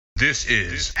This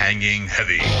is Hanging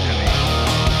Heavy.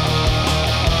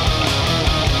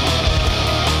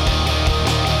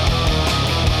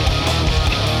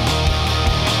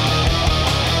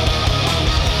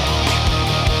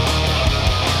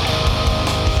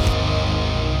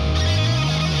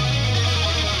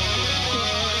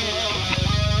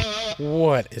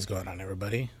 What is going on,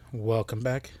 everybody? Welcome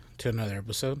back to another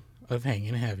episode of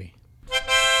Hanging Heavy.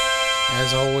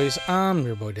 As always, I'm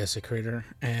your boy Desecrator,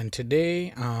 and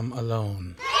today I'm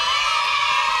alone.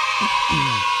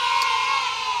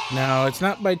 Now, it's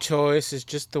not by choice, it's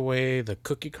just the way the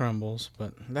cookie crumbles,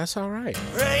 but that's alright.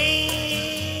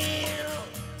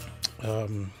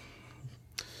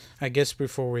 I guess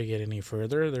before we get any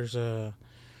further, there's a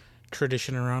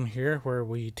tradition around here where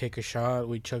we take a shot,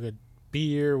 we chug a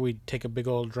beer, we take a big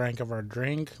old drink of our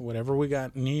drink, whatever we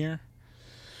got near,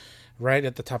 right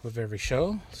at the top of every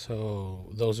show. So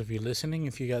those of you listening,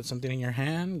 if you got something in your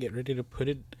hand, get ready to put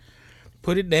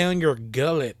it down your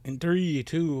gullet in 3,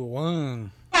 2,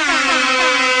 1.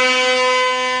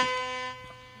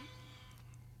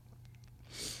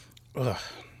 Ugh.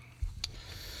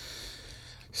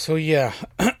 So yeah,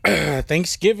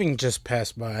 Thanksgiving just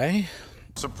passed by.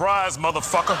 Surprise,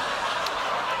 motherfucker.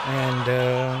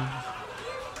 And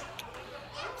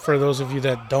for those of you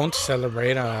that don't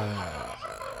celebrate, I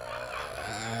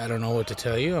don't know what to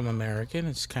tell you. I'm American.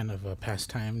 It's kind of a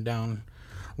pastime down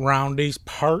around these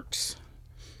parts.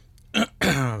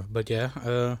 But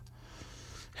yeah,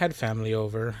 had family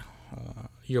over.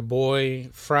 Your boy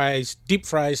deep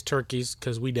fries turkeys,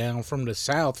 because we down from the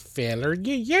south, feller.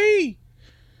 Yay!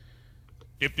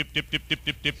 Dip, dip, dip, dip, dip,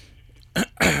 dip, dip.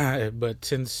 But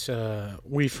since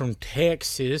we from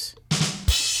Texas,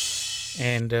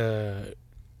 and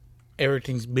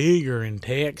everything's bigger in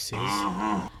Texas,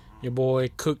 your boy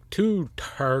cooked 2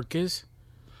 turkeys,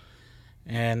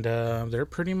 and they're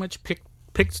pretty much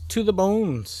picked to the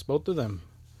bones, both of them.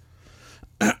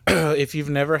 If you've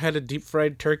never had a deep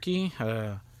fried turkey,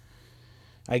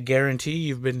 I guarantee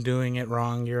you've been doing it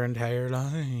wrong your entire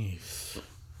life.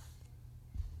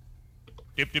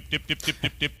 Dip, dip, dip, dip, dip,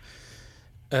 dip, dip.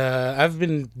 I've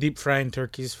been deep frying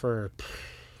turkeys for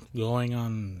going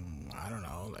on, I don't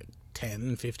know, like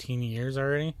 10, 15 years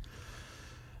already.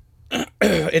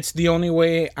 It's the only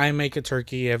way I make a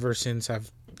turkey ever since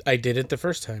I did it the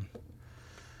first time.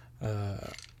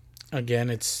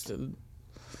 Again, it's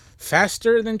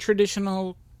faster than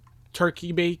traditional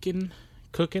turkey bacon,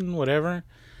 cooking, whatever.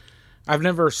 I've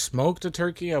never smoked a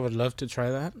turkey. I would love to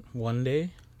try that one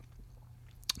day.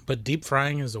 But deep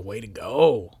frying is the way to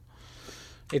go.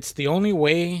 It's the only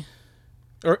way,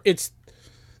 or it's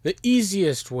the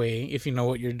easiest way, if you know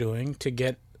what you're doing, to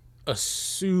get a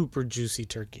super juicy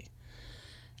turkey.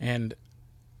 And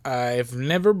I've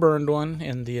never burned one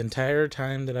in the entire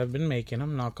time that I've been making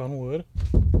them, knock on wood.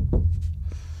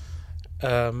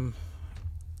 And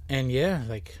yeah,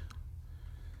 like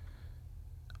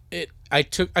I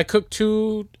cooked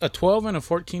a 12 and a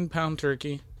 14 pound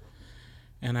turkey,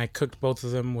 and I cooked both of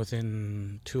them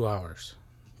within 2 hours.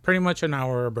 Pretty much an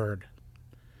hour a bird,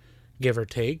 give or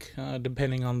take,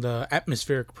 depending on the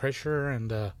atmospheric pressure and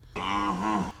the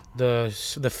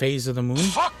phase of the moon.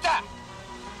 Fuck that!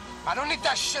 I don't need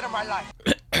that shit in my life.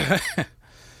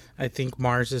 I think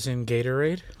Mars is in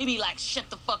Gatorade. He be like,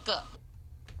 shut the fuck up.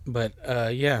 But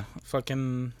yeah,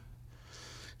 fucking,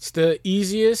 it's the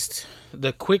easiest,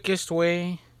 the quickest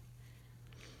way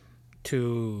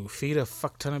to feed a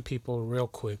fuck ton of people real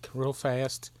quick, real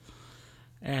fast.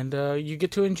 And you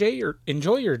get to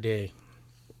enjoy your day.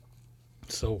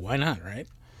 So why not, right?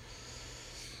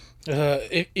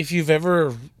 If you've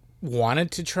ever wanted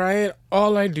to try it,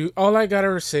 all I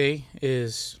gotta say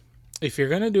is, if you're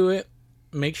gonna do it,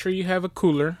 make sure you have a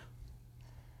cooler.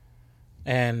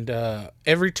 And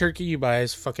every turkey you buy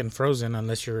is fucking frozen,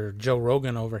 unless you're Joe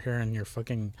Rogan over here and you're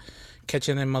fucking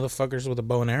catching them motherfuckers with a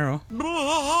bow and arrow.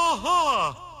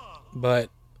 But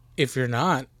if you're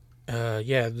not,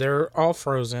 yeah, they're all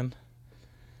frozen.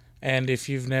 And if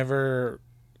you've never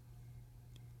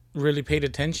really paid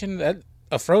attention, that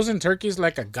a frozen turkey is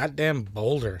like a goddamn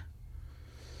boulder.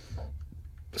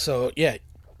 So yeah,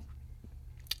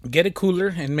 get a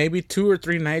cooler, and maybe 2 or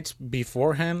 3 nights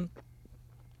beforehand,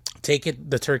 take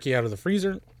the turkey out of the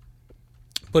freezer,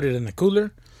 put it in the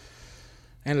cooler,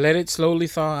 and let it slowly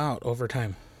thaw out over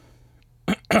time.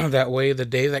 That way, the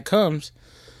day that comes,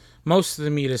 most of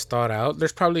the meat is thawed out.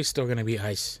 There's probably still going to be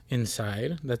ice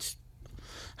inside. That's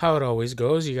how it always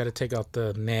goes. You got to take out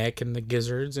the neck and the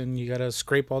gizzards, and you got to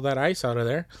scrape all that ice out of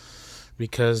there.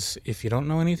 Because if you don't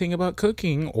know anything about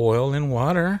cooking, oil and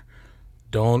water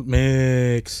don't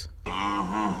mix.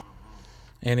 And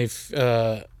if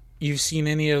you've seen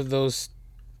any of those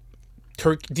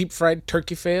deep fried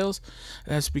turkey fails,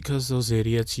 that's because those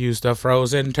idiots used a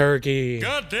frozen turkey.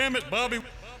 God damn it, Bobby.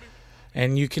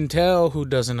 And you can tell who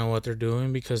doesn't know what they're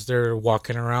doing because they're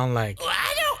walking around like,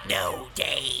 I don't know, Dad.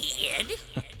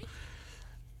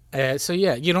 so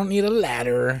yeah, you don't need a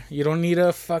ladder. You don't need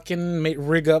a fucking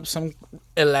rig up some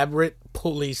elaborate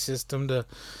pulley system to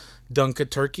dunk a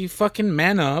turkey. Fucking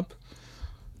man up.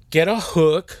 Get a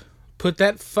hook. Put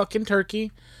that fucking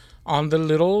turkey on the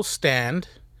little stand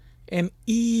and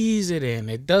ease it in.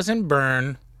 It doesn't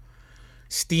burn.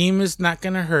 Steam is not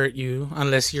going to hurt you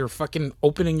unless you're fucking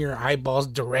opening your eyeballs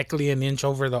directly an inch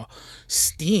over the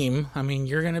steam. I mean,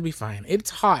 you're going to be fine. It's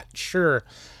hot, sure.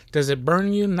 Does it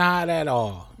burn you? Not at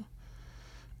all.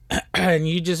 And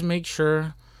you just make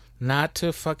sure not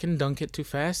to fucking dunk it too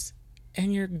fast.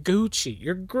 And you're Gucci.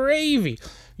 You're gravy.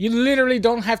 You literally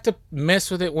don't have to mess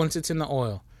with it once it's in the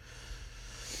oil.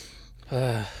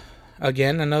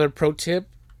 Again, another pro tip.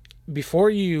 Before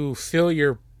you fill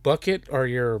your bucket or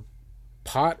your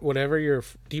pot, whatever, your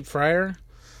deep fryer,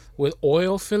 with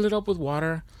oil, fill it up with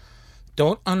water.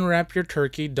 Don't unwrap your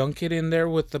turkey. Dunk it in there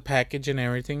with the package and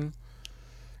everything.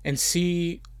 And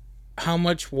see how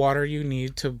much water you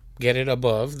need to get it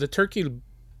above the turkey,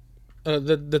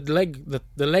 the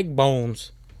leg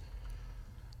bones.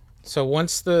 So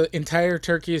once the entire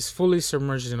turkey is fully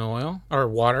submerged in oil or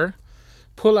water,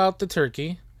 pull out the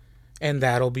turkey, and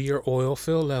that'll be your oil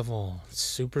fill level.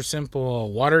 Super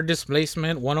simple. Water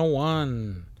displacement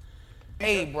 101.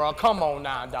 Hey, bro, come on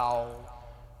now, dog.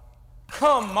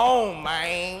 Come on,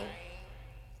 man.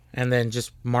 And then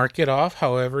just mark it off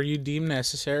however you deem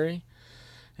necessary.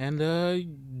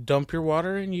 And dump your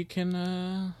water, and you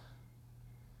can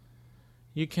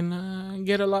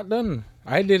get a lot done.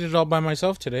 I did it all by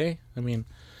myself today. I mean,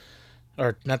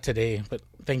 or not today, but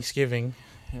Thanksgiving.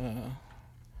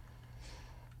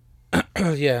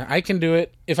 Yeah, I can do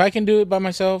it. If I can do it by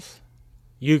myself,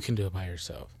 you can do it by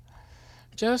yourself.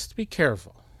 Just be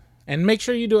careful. And make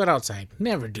sure you do it outside.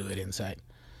 Never do it inside.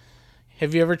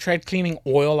 Have you ever tried cleaning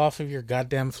oil off of your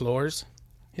goddamn floors?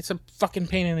 It's a fucking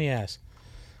pain in the ass.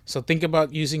 So think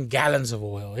about using gallons of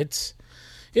oil.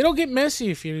 It'll get messy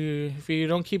if you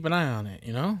don't keep an eye on it,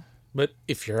 you know? But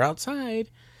if you're outside,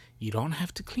 you don't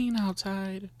have to clean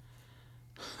outside.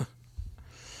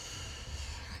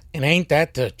 And ain't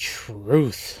that the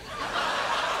truth?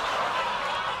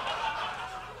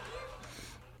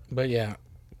 But yeah.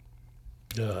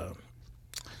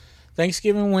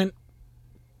 Thanksgiving went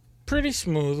pretty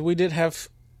smooth. We did have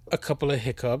a couple of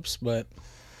hiccups, but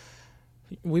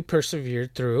we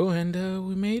persevered through and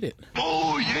we made it.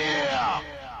 Oh, yeah!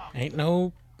 Ain't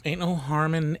no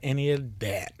harm in any of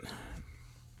that.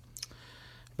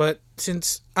 But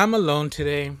since I'm alone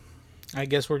today, I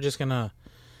guess we're just gonna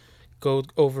go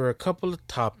over a couple of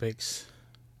topics.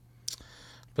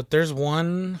 But there's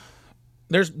one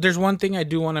thing I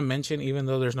do want to mention, even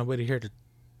though there's nobody here to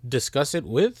discuss it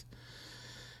with.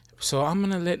 So I'm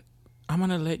gonna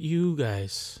let you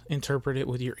guys interpret it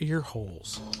with your ear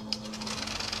holes.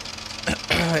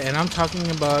 And I'm talking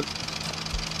about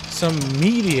some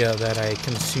media that I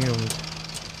consumed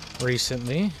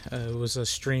recently. It was a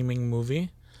streaming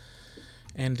movie.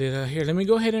 And here, let me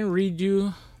go ahead and read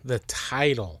you the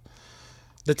title.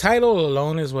 The title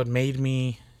alone is what made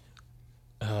me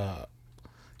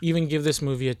even give this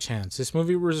movie a chance. This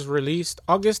movie was released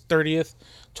August 30th,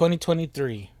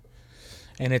 2023.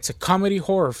 And it's a comedy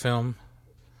horror film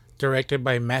directed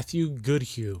by Matthew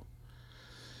Goodhue.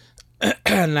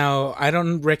 Now, I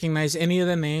don't recognize any of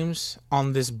the names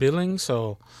on this billing,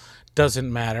 so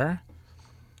doesn't matter.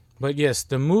 But yes,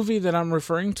 the movie that I'm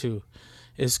referring to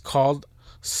is called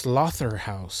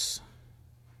Slaughterhouse.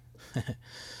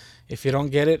 If you don't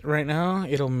get it right now,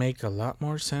 it'll make a lot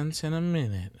more sense in a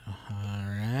minute.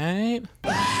 Alright?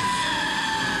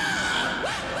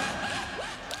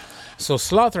 So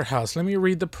Slaughterhouse, let me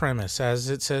read the premise as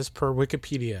it says per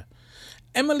Wikipedia.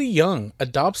 Emily Young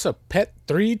adopts a pet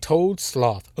three-toed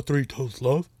sloth. A three-toed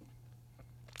sloth?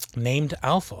 Named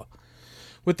Alpha,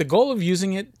 with the goal of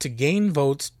using it to gain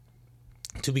votes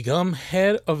to become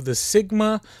head of the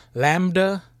Sigma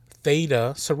Lambda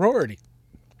Theta sorority.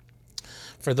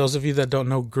 For those of you that don't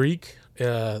know Greek,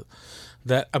 that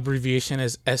abbreviation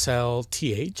is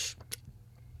SLTH.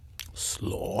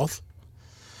 Sloth.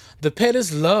 The pet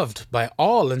is loved by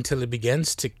all until it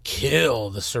begins to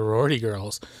kill the sorority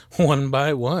girls one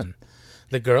by one.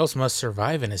 The girls must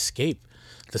survive and escape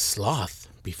the sloth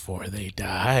before they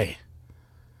die.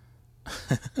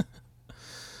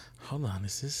 Hold on,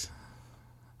 is this...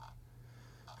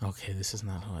 Okay, this is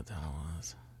not what that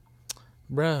was.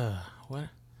 Bruh, what?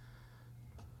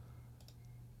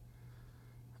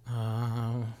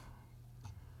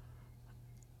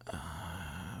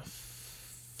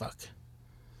 fuck.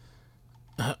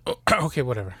 Okay,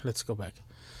 whatever. Let's go back.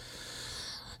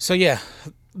 So yeah,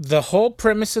 the whole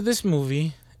premise of this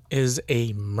movie is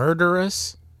a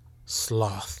murderous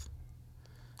sloth.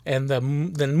 And the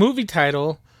movie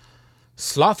title,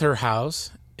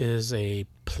 Slaughterhouse, is a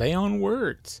play on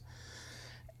words.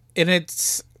 And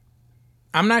it's...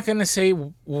 I'm not going to say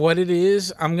what it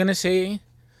is. I'm going to say,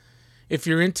 if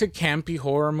you're into campy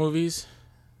horror movies,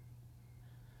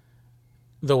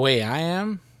 the way I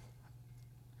am,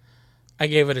 I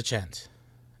gave it a chance.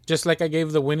 Just like I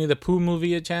gave the Winnie the Pooh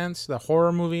movie a chance, the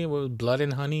horror movie with Blood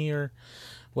and Honey or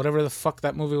whatever the fuck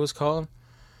that movie was called.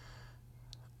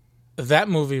 That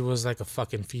movie was like a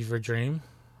fucking fever dream.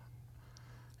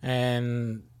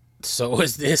 And so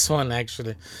was this one,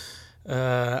 actually.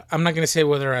 I'm not going to say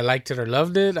whether I liked it or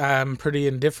loved it. I'm pretty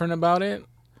indifferent about it.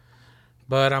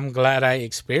 But I'm glad I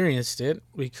experienced it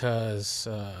because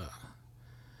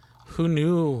who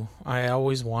knew I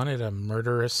always wanted a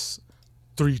murderous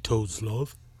three-toed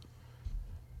sloth?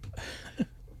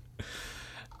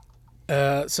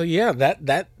 So yeah,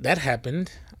 that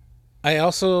happened. I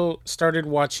also started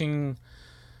watching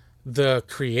The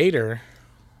Creator.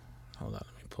 Hold on,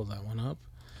 let me pull that one up.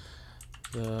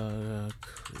 The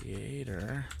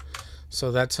Creator.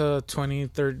 So that's a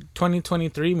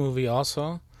 2023 movie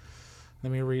also.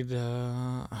 Let me read.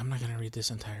 I'm not going to read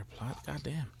this entire plot. God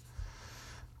damn.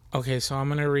 Okay, so I'm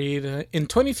going to read. In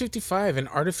 2055, an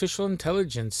artificial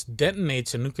intelligence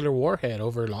detonates a nuclear warhead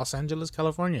over Los Angeles,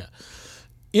 California.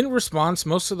 In response,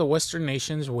 most of the Western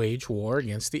nations wage war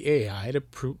against the AI to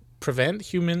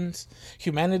prevent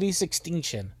humanity's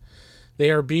extinction. They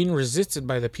are being resisted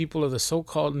by the people of the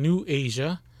so-called New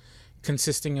Asia,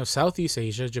 consisting of Southeast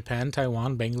Asia, Japan,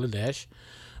 Taiwan, Bangladesh,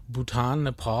 Bhutan,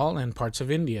 Nepal, and parts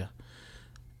of India.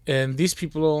 And these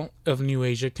people of New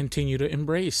Asia continue to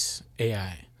embrace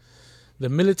AI. The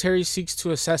military seeks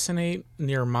to assassinate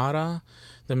Nirmata,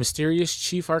 the mysterious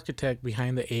chief architect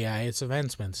behind the AI's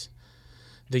advancements.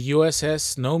 The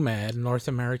USS Nomad, North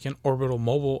American Orbital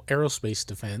Mobile Aerospace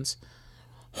Defense,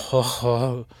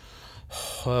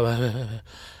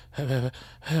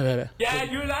 yeah,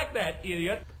 you like that,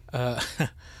 idiot.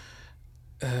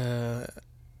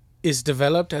 Is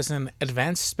developed as an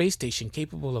advanced space station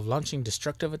capable of launching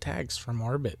destructive attacks from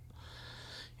orbit.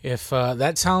 If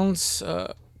that sounds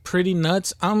pretty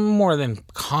nuts, I'm more than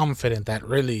confident that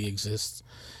really exists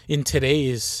in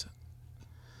today's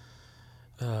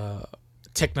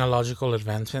technological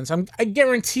advancements. I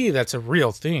guarantee that's a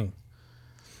real thing.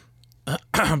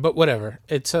 But whatever.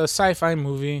 It's a sci-fi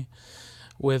movie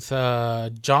with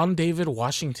John David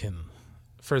Washington.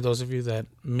 For those of you that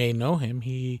may know him,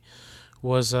 he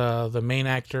was the main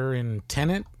actor in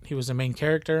Tenet. He was the main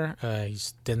character.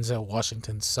 He's Denzel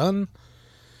Washington's son.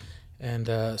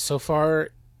 And so far,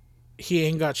 he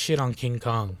ain't got shit on King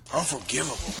Kong.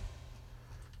 Unforgivable.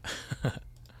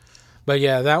 But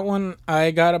yeah, that one, I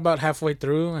got about halfway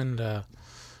through. And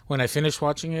when I finish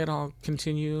watching it, I'll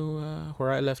continue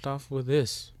where I left off with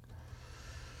this.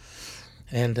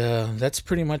 And that's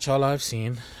pretty much all I've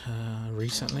seen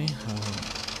recently.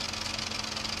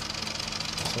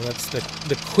 So that's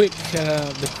the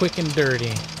quick and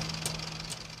dirty.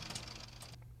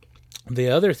 The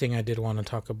other thing I did want to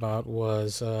talk about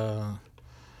was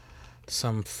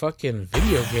some fucking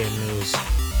video game news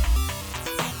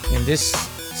in this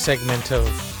segment of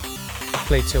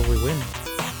Play Till We Win,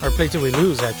 or Play Till We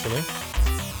Lose, actually.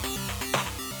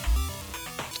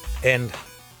 And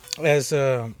as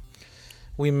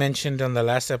we mentioned on the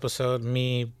last episode,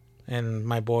 me and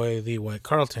my boy, the White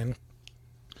Carlton,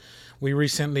 we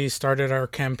recently started our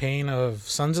campaign of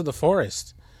Sons of the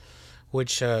Forest,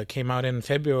 which came out in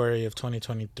February of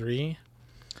 2023.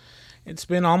 It's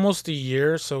been almost a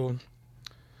year, so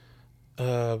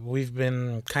we've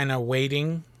been kind of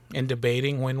waiting and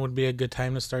debating when would be a good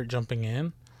time to start jumping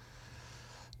in.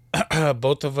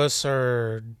 Both of us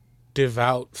are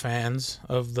devout fans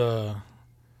of the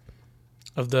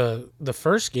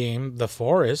first game, The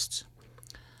Forest,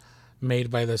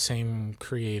 made by the same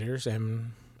creators,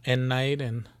 N. Knight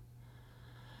and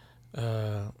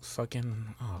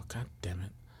fucking, oh god damn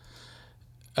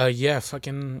it, yeah,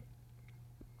 fucking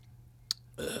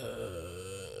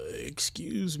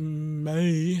excuse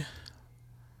me,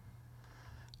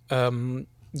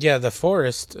 yeah, The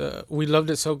Forest. We loved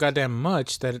it so goddamn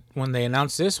much that when they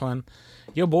announced this one,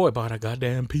 your boy bought a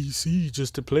goddamn PC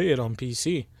just to play it on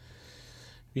PC.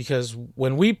 Because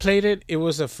when we played it, it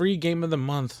was a free game of the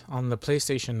month on the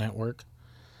PlayStation Network.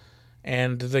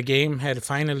 And the game had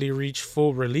finally reached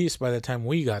full release by the time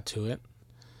we got to it.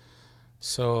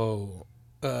 So,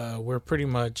 we're pretty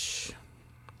much...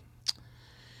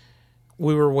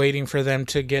 We were waiting for them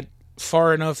to get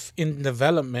far enough in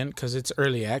development because it's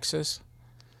early access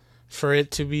for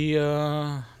it to be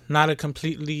not a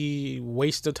completely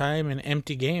waste of time and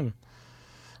empty game.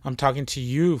 I'm talking to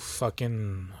you,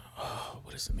 fucking.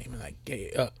 What is the name of that game?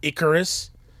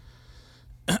 Icarus.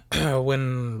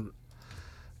 When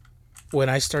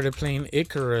I started playing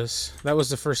Icarus, that was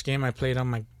the first game I played on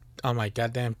my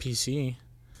goddamn PC.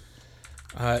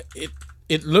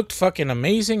 It looked fucking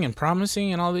amazing and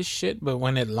promising and all this shit, but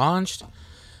when it launched,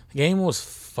 the game was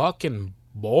fucking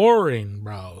boring,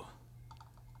 bro.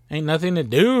 Ain't nothing to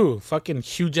do. Fucking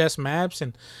huge ass maps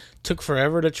and took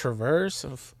forever to traverse.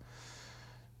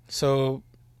 So,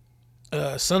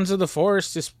 Sons of the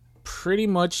Forest is pretty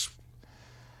much.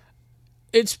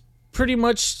 It's pretty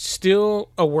much still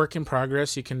a work in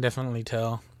progress. You can definitely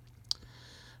tell.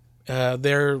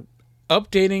 They're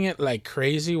updating it like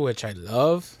crazy, which I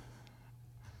love.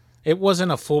 It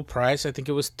wasn't a full price. I think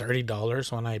it was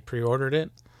 $30 when I pre-ordered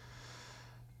it.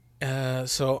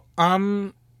 So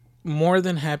I'm more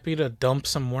than happy to dump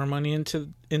some more money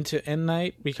into End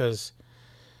Night because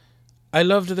I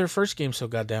loved their first game so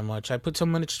goddamn much. I put so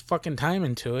much fucking time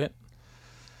into it.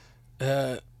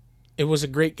 It was a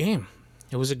great game.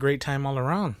 It was a great time all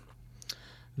around.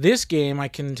 This game, I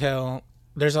can tell,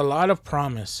 there's a lot of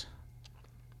promise.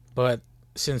 But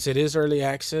since it is early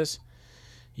access,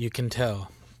 you can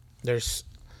tell. There's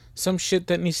some shit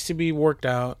that needs to be worked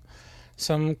out.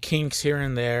 Some kinks here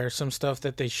and there. Some stuff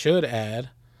that they should add.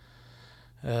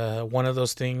 One of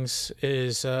those things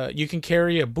is you can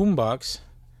carry a boombox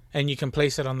and you can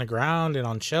place it on the ground and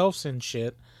on shelves and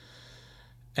shit.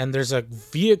 And there's a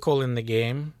vehicle in the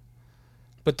game,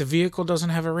 but the vehicle doesn't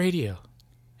have a radio.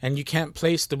 And you can't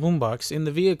place the boombox in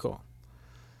the vehicle.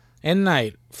 End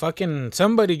Night. Fucking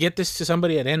somebody get this to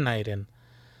somebody at End Night. And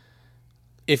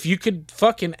if you could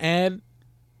fucking add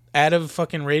a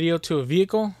fucking radio to a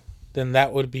vehicle, then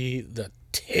that would be the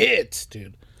tits,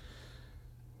 dude.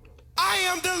 I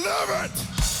am delivered.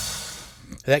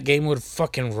 That game would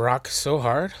fucking rock so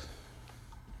hard.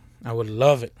 I would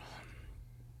love it.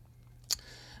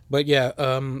 But yeah,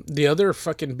 the other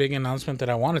fucking big announcement that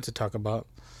I wanted to talk about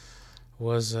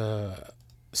was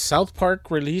South Park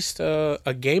released a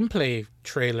gameplay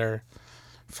trailer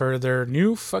for their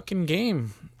new fucking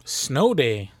game, Snow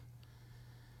Day.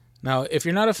 Now, if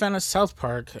you're not a fan of South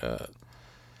Park,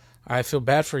 I feel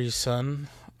bad for you, son.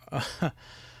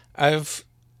 I've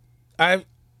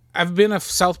been a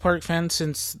South Park fan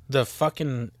since the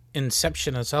fucking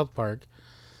inception of South Park.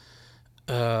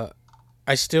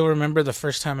 I still remember the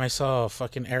first time I saw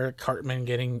fucking Eric Cartman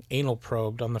getting anal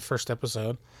probed on the first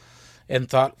episode and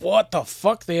thought, what the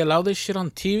fuck? They allow this shit on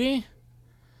TV?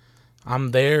 I'm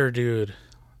there, dude.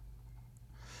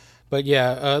 But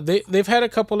yeah, they've had a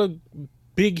couple of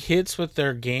big hits with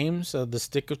their games. The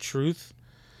Stick of Truth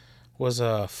was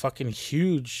a fucking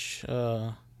huge...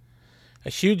 a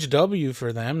huge W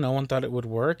for them. No one thought it would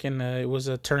work, and it was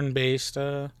a turn-based.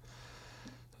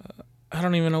 I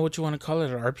don't even know what you want to call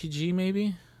it. An RPG,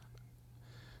 maybe.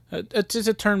 It's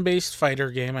a turn-based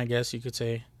fighter game, I guess you could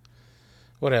say.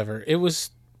 Whatever. It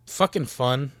was fucking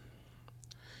fun.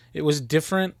 It was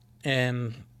different,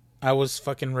 and I was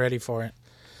fucking ready for it.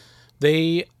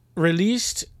 They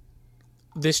released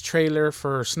this trailer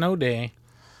for Snow Day,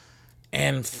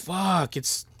 and fuck,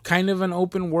 it's kind of an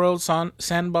open world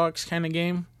sandbox kind of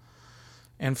game.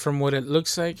 And from what it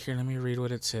looks like, here, let me read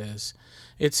what it says.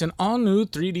 It's an all-new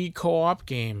 3D co-op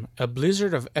game. A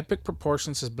blizzard of epic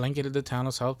proportions has blanketed the town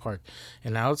of South Park.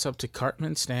 And now it's up to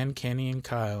Cartman, Stan, Kenny, and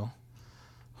Kyle.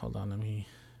 Hold on, let me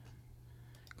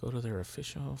go to their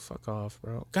official... Fuck off,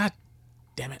 bro. God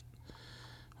damn it.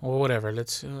 Well, whatever.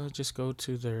 Let's just go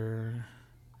to their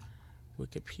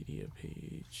Wikipedia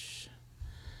page.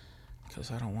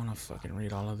 Because I don't want to fucking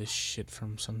read all of this shit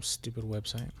from some stupid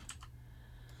website.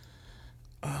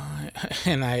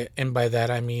 And by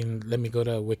that I mean, let me go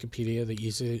to Wikipedia,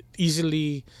 the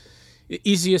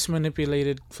easiest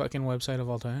manipulated fucking website of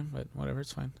all time. But whatever,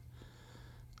 it's fine.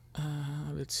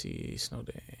 Let's see, Snow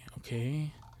Day.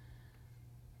 Okay.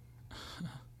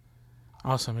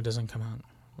 Awesome, it doesn't come out.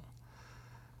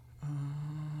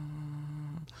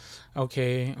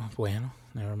 Okay, bueno,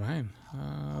 never mind.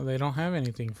 They don't have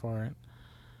anything for it.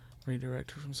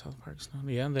 Redirector from South Park Snow.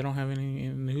 Yeah, they don't have any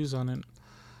news on it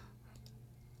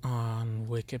on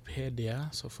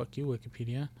Wikipedia. So fuck you,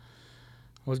 Wikipedia.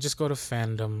 We'll just go to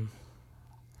fandom.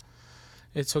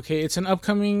 It's okay. It's an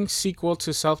upcoming sequel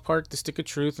to South Park: The Stick of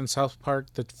Truth and South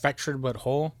Park: The Fractured But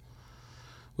Whole,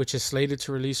 which is slated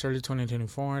to release early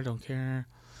 2024. I don't care.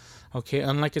 Okay,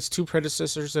 unlike its two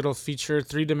predecessors, it'll feature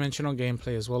three-dimensional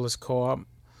gameplay as well as co-op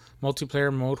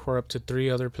multiplayer mode where up to 3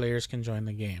 other players can join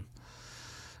the game.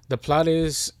 The plot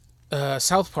is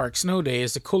South Park Snow Day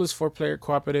is the coolest 4-player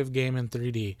cooperative game in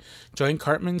 3D. Join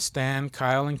Cartman, Stan,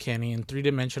 Kyle, and Kenny in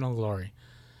 3-dimensional glory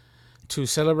to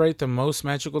celebrate the most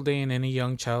magical day in any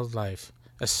young child's life,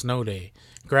 a snow day.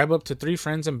 Grab up to 3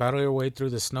 friends and battle your way through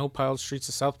the snow-piled streets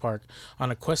of South Park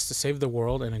on a quest to save the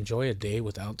world and enjoy a day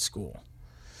without school.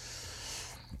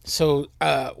 So,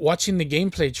 watching the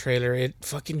gameplay trailer, it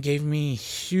fucking gave me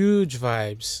huge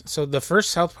vibes. So, the first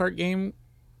South Park game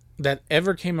that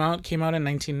ever came out in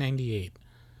 1998.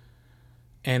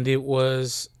 And it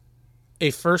was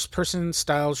a first-person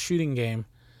style shooting game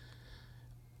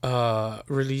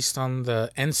released on the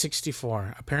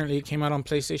N64. Apparently it came out on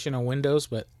PlayStation and Windows,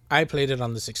 but I played it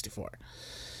on the 64.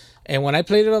 And when I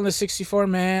played it on the 64,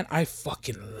 man, I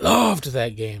fucking loved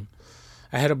that game.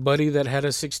 I had a buddy that had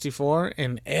a 64,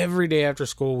 and every day after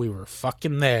school we were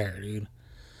fucking there, dude.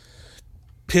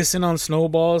 Pissing on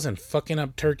snowballs and fucking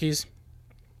up turkeys.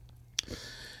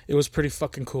 It was pretty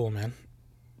fucking cool, man.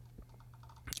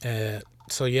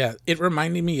 So yeah, it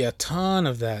reminded me a ton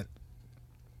of that.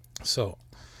 So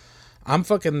I'm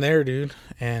fucking there, dude,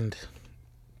 and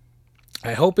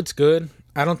I hope it's good.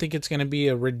 I don't think it's gonna be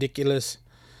a ridiculous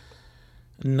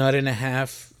nut and a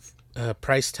half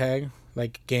price tag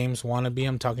like games want to be.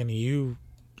 I'm talking to you,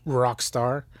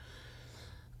 Rockstar.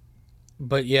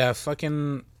 But yeah,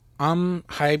 fucking, I'm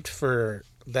hyped for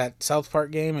that South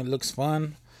Park game. It looks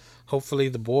fun. Hopefully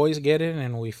the boys get it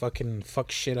and we fucking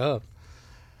fuck shit up.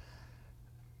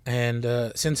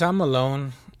 And since I'm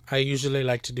alone, I usually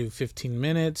like to do 15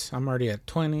 minutes. I'm already at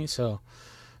 20, so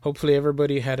hopefully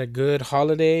everybody had a good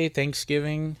holiday,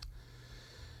 Thanksgiving.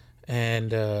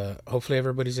 And hopefully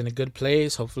everybody's in a good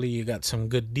place. Hopefully you got some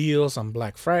good deals on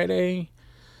Black Friday.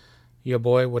 Your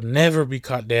boy would never be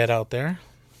caught dead out there.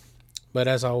 But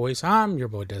as always, I'm your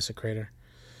boy Desecrator.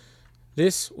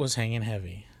 This was Hanging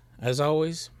Heavy. As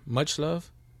always, much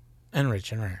love and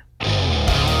rich and rare.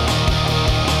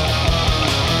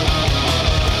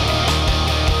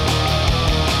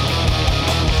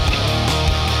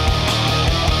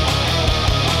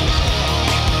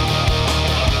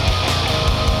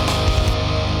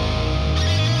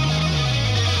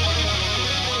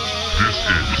 This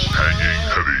is Hanging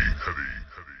Heavy.